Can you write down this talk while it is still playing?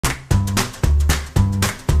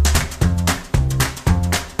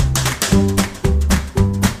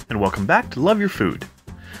welcome back to Love Your Food.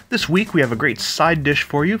 This week we have a great side dish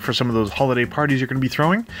for you for some of those holiday parties you're going to be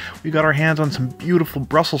throwing. We got our hands on some beautiful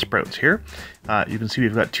Brussels sprouts here. You can see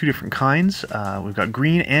we've got two different kinds. We've got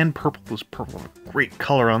green and purple. Those purple have a great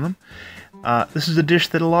color on them. This is a dish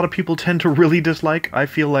that a lot of people tend to really dislike. I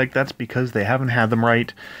feel like that's because they haven't had them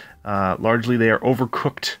right. Largely they are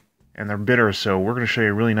overcooked and they're bitter, so we're going to show you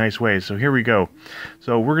a really nice way. So here we go.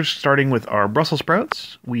 So we're starting with our Brussels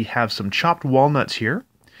sprouts. We have some chopped walnuts here,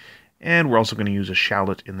 and we're also going to use a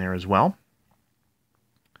shallot in there as well.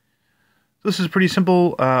 This is pretty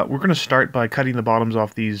simple. We're going to start by cutting the bottoms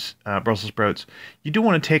off these Brussels sprouts. You do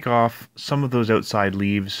want to take off some of those outside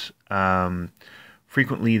leaves.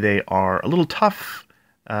 Frequently they are a little tough,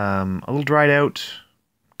 a little dried out,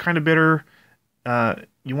 kind of bitter.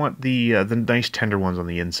 You want the nice tender ones on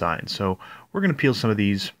the inside. So we're going to peel some of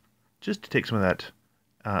these just to take some of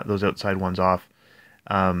that those outside ones off.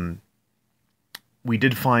 We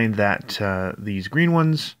did find that these green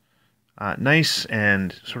ones nice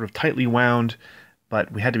and sort of tightly wound,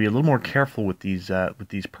 but we had to be a little more careful with these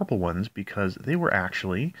purple ones because they were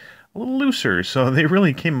actually a little looser, so they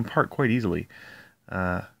really came apart quite easily.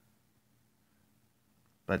 Yeah,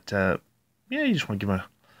 you just want to give them a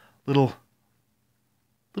little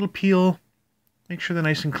peel, make sure they're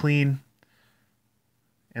nice and clean.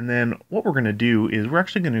 And then what we're going to do is we're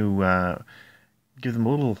actually going to give them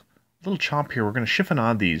a little chop here. We're going to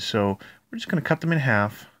chiffonade these, so we're just going to cut them in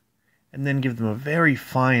half and then give them a very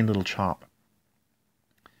fine little chop.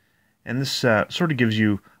 And this sort of gives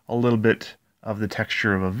you a little bit of the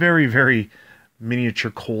texture of a very, very miniature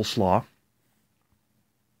coleslaw.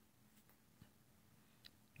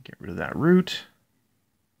 Get rid of that root.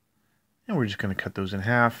 And we're just going to cut those in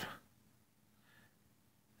half.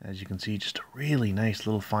 As you can see, just a really nice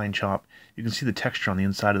little fine chop. You can see the texture on the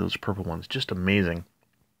inside of those purple ones. Just amazing.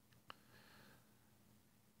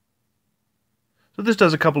 So this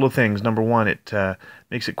does a couple of things. Number one, it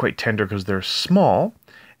makes it quite tender because they're small.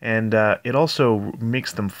 And it also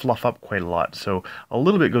makes them fluff up quite a lot. So a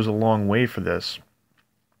little bit goes a long way for this.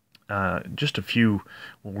 Just a few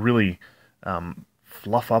will really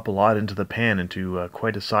fluff up a lot into the pan, into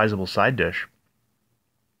quite a sizable side dish.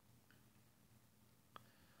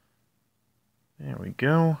 There we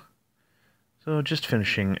go. So just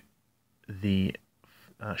finishing the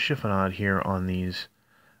chiffonade here on these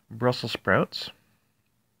Brussels sprouts.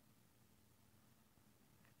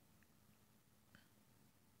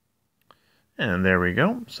 And there we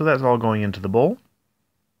go. So that's all going into the bowl.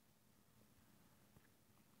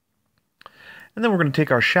 And then we're going to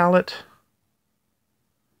take our shallot,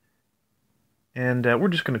 and we're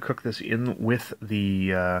just going to cook this in with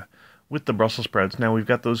the Brussels sprouts. Now we've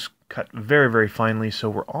got those cut very, very finely, so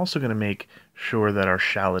we're also going to make sure that our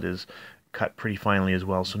shallot is cut pretty finely as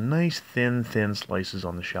well. So nice thin slices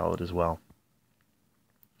on the shallot as well.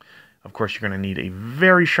 Of course, you're going to need a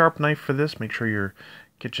very sharp knife for this. Make sure your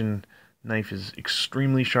kitchen knife is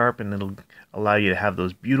extremely sharp, and it'll allow you to have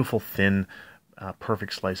those beautiful thin,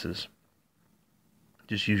 perfect slices.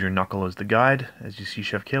 Just use your knuckle as the guide, as you see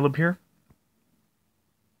Chef Caleb here.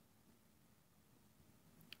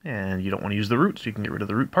 And you don't want to use the root, so you can get rid of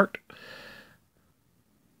the root part.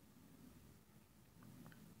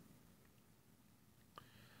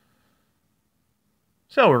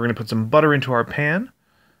 So we're going to put some butter into our pan.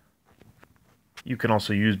 You can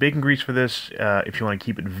also use bacon grease for this. If you want to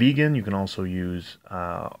keep it vegan, you can also use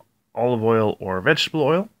olive oil or vegetable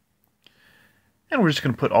oil. And we're just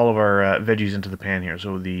going to put all of our veggies into the pan here.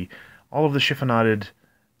 So all of the chiffonaded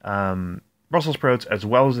Brussels sprouts, as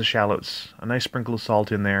well as the shallots, a nice sprinkle of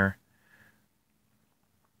salt in there,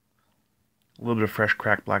 a little bit of fresh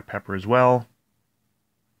cracked black pepper as well,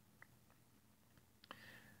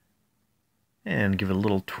 and give it a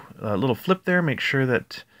little flip there. Make sure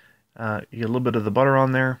that you get a little bit of the butter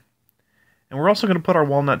on there, and we're also going to put our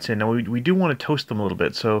walnuts in. Now we do want to toast them a little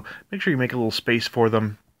bit, so make sure you make a little space for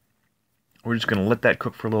them. We're just going to let that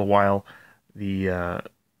cook for a little while. The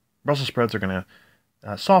Brussels sprouts are going to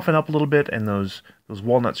soften up a little bit, and those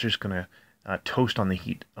walnuts are just going to toast on the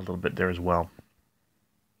heat a little bit there as well.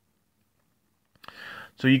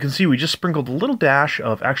 So you can see we just sprinkled a little dash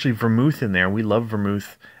of actually vermouth in there. We love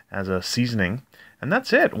vermouth as a seasoning, and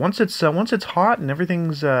that's it. Once it's hot and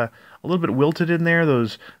everything's a little bit wilted in there,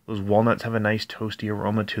 those walnuts have a nice toasty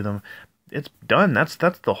aroma to them. It's done. That's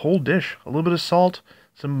the whole dish. A little bit of salt,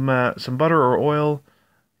 some butter or oil.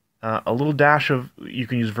 A little dash of, you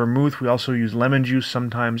can use vermouth. We also use lemon juice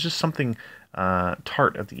sometimes. Just something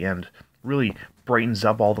tart at the end. Really brightens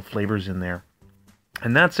up all the flavors in there.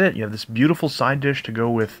 And that's it. You have this beautiful side dish to go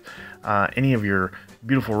with any of your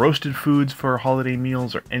beautiful roasted foods for holiday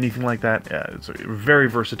meals or anything like that. It's very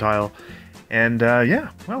versatile. And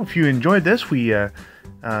yeah, well, if you enjoyed this,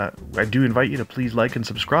 I do invite you to please like and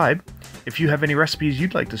subscribe. If you have any recipes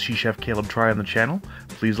you'd like to see Chef Caleb try on the channel,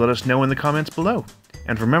 please let us know in the comments below.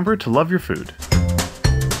 And remember to love your food.